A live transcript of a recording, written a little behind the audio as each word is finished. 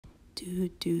do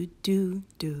do do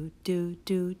do do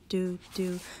do do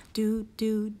do do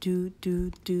do do do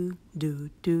do do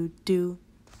do do.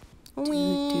 Welcome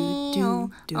to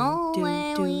our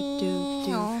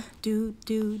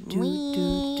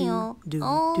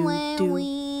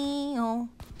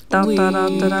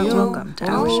show. Welcome to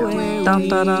our show. Welcome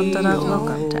to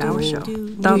our show.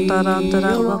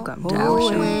 Welcome to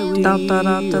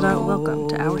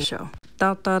our show.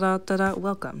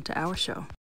 Welcome to our show.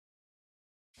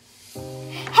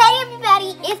 Hey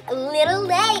everybody, it's Little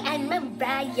Lay and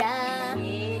Mariah.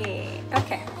 Yeah.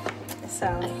 Okay,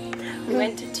 so we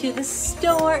went to the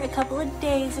store a couple of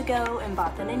days ago and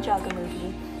bought the Ninjago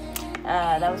movie.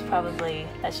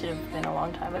 That should have been a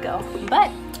long time ago, but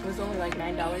it was only like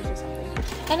 $9 or something.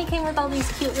 And it came with all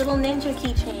these cute little ninja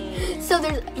keychains. So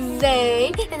there's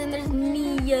Zane, and then there's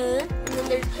Nia, and then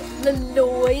there's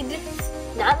LiQWYD.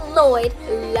 Not Lloyd,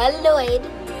 LiQWYD.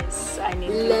 Yes, I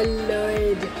knew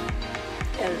LiQWYD.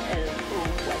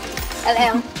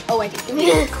 LL.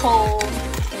 Cole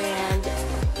and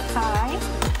Kai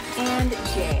and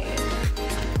Jay.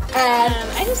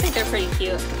 I just think they're pretty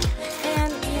cute.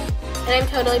 And I'm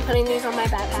totally putting these on my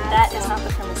backpack. That is not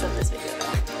the premise of this video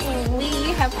though.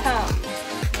 We have come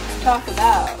to talk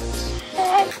about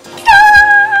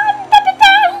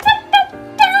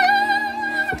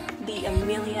the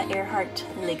Amelia Earhart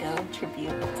Lego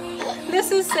tribute. This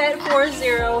is set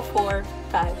 40450.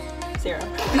 It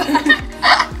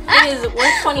is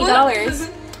worth $20,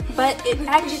 but it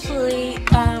actually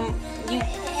Can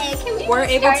we were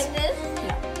able start to. this?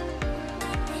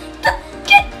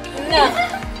 No.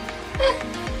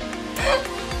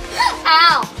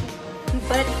 Ow!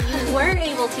 But you were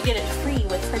able to get it free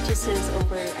with purchases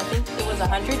over, I think it was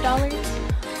 $100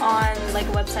 on like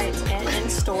websites and in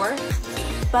store.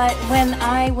 But when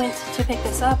I went to pick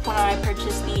this up, when I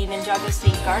purchased the Ninjago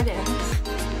City Gardens,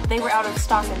 they were out of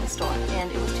stock in the store,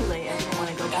 and it was too late. I didn't want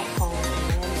to go back home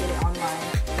and get it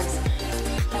online because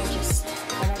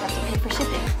I would have to pay for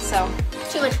shipping. So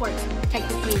Too much work,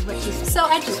 technically is what she said. So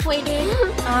I just waited,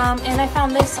 and I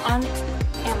found this on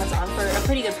Amazon for a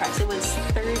pretty good price. It was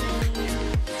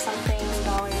 $30-something,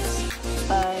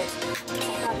 but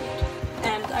I got it.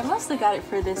 And I mostly got it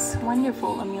for this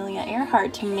wonderful Amelia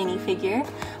Earhart minifigure,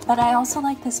 but I also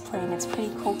like this plane. It's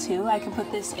pretty cool too. I can put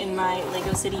this in my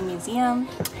Lego City Museum,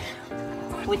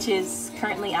 which is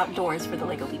currently outdoors for the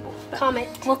Lego people. Comment.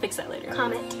 We'll fix that later.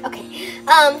 Comment. Okay.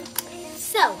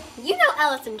 So, you know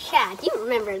Alice and Chad. You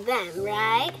remember them,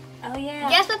 right? Oh yeah.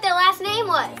 Guess what their last name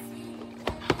was?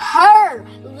 Her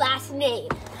last name.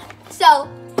 So,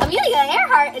 Amelia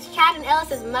Earhart is Chad and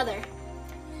Alice's mother.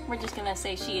 We're just gonna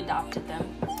say she adopted them.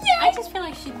 Yeah. I just feel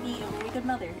like she'd be a really good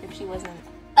mother if she wasn't.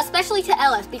 Especially to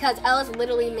Alice, because Alice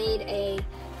literally made a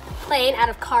plane out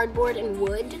of cardboard and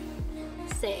wood.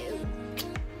 So,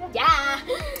 yeah.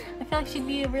 I feel like she'd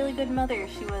be a really good mother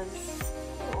if she was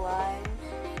alive.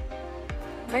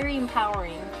 Very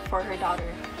empowering for her daughter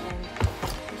and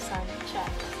her son, Chad.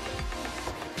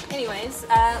 Anyways,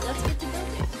 let's get to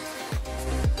building.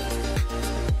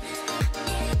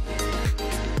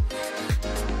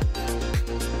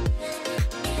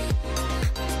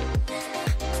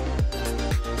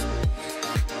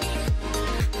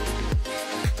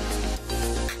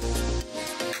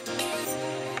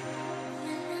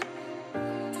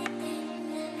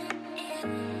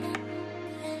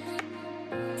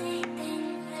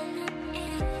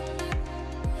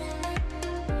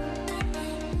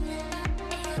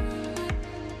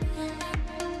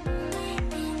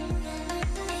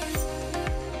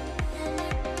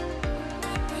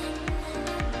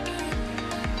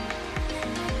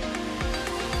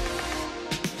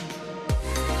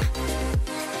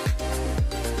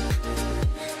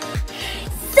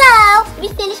 We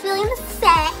finished building the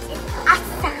set. It's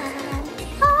awesome.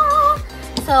 Ah.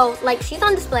 So, like, she's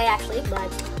on display actually, but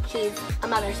she's a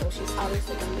mother, so she's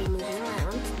obviously going to be moving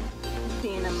around.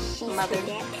 Being a mother,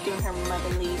 doing her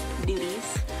motherly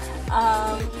duties.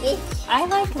 I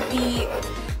like the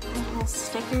little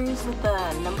stickers with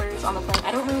the numbers on the plane.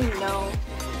 I don't really know,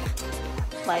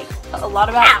 like, a lot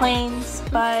about planes,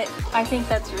 but I think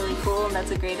that's really cool, and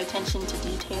that's a great attention to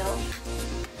detail.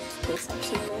 This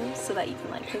actually moves so that you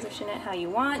can like position it how you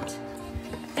want.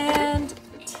 And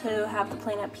to have the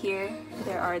plane up here,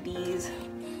 there are these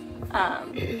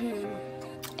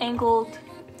angled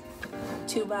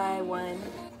 2x1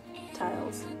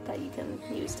 tiles that you can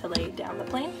use to lay down the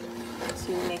plane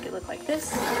to make it look like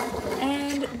this.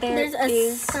 And there's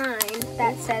a sign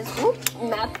that says, oops,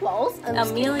 math balls.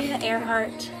 Amelia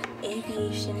Earhart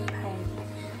Aviation Pioneer.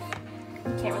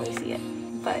 You can't really see it,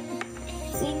 but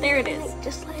there it is.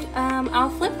 Just like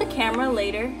I'll flip the camera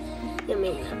later You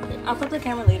may not. I'll flip the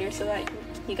camera later so that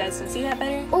you guys can see that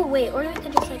better. Oh wait, or I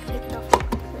could just like take it off.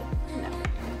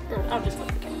 No, I'll just flip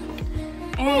the camera.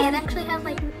 Hey, it And actually has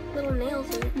like little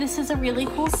nails in it. this is a really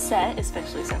cool set,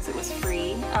 especially since it was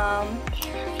free.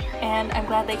 And I'm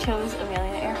glad they chose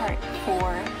Amelia Earhart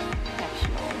for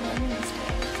National Women's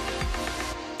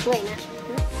Day. Wait, National.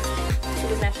 It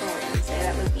was National Women's Day.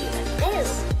 That was the event.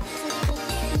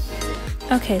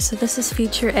 Okay, so this is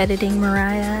future editing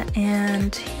Mariah,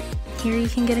 and here you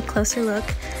can get a closer look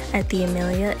at the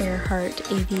Amelia Earhart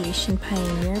Aviation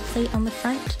Pioneer plate on the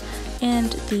front,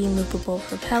 and the movable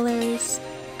propellers,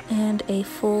 and a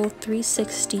full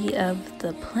 360 of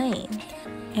the plane.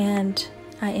 And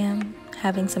I am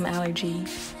having some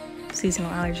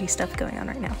seasonal allergy stuff going on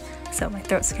right now, so my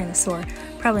throat's kind of sore.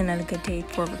 Probably not a good day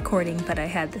for recording, but I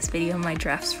had this video in my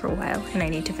drafts for a while, and I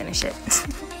need to finish it.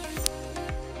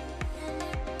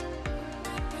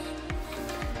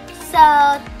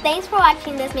 So, thanks for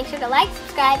watching this. Make sure to like,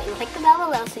 subscribe, and click the bell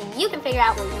below so you can figure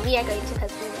out when we are going to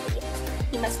post a new video.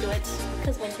 You must do it,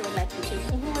 because winter would like you to.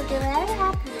 And we'll do whatever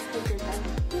happens if we do that.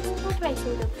 What do I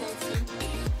do the fancy?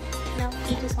 No,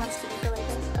 he just wants to eat the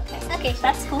Legos. Okay. Okay,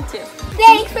 That's cool too.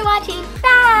 thanks for watching.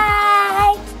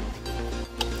 Bye!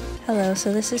 Hello,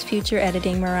 so this is future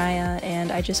editing Mariah,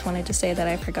 and I just wanted to say that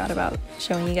I forgot about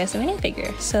showing you guys the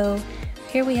minifigure. So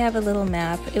here we have a little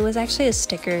map. It was actually a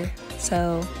sticker,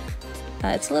 so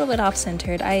it's a little bit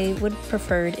off-centered. I would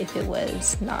prefer it if it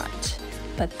was not,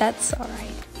 but that's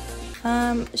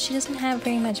alright. She doesn't have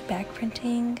very much back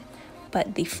printing,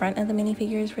 but the front of the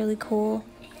minifigure is really cool,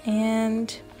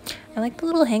 and I like the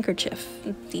little handkerchief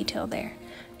detail there.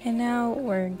 And now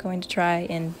we're going to try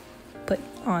and put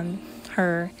on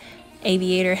her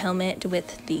aviator helmet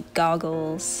with the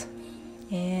goggles,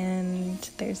 and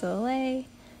there's a lay.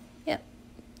 Yep,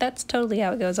 that's totally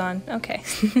how it goes on. Okay.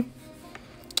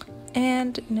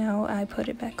 And now I put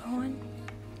it back on,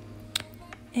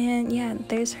 and yeah,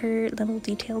 there's her little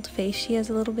detailed face. She has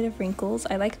a little bit of wrinkles.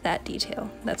 I like that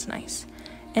detail, that's nice.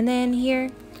 And then here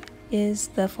is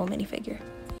the full minifigure.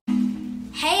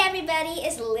 Hey everybody,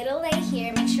 it's Little Lay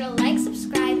here. Make sure to like,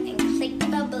 subscribe, and click the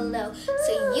bell below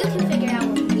so you can figure